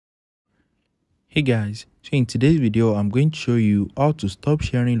Hey guys, so in today's video I'm going to show you how to stop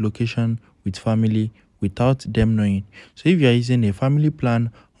sharing location with family without them knowing. So if you are using a family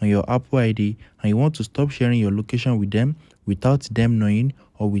plan on your Apple ID and you want to stop sharing your location with them without them knowing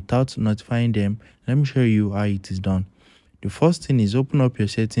or without notifying them, let me show you how it is done. The first thing is open up your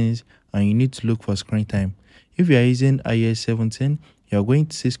settings and you need to look for screen time. If you are using iOS 17, you are going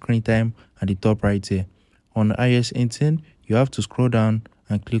to see screen time at the top right here. On iOS 18, you have to scroll down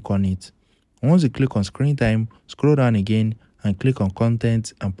and click on it. Once you click on screen time, scroll down again and click on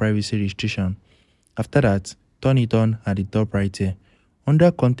content and privacy restriction. After that, turn it on at the top right here.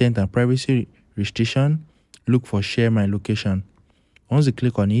 Under content and privacy restriction, look for share my location. Once you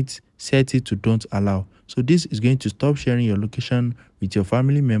click on it, set it to don't allow. So this is going to stop sharing your location with your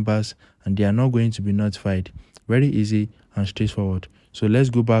family members and they are not going to be notified. Very easy and straightforward. So let's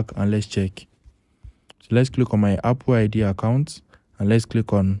go back and let's check. So let's click on my Apple ID account and let's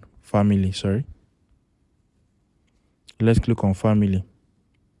click on family. Let's click on family.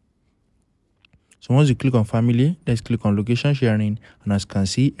 So once you click on family, let's click on location sharing, and as you can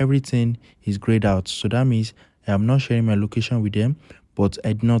see, everything is grayed out. So that means I am not sharing my location with them, but I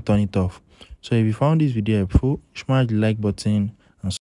did not turn it off. So if you found this video helpful, smash the like button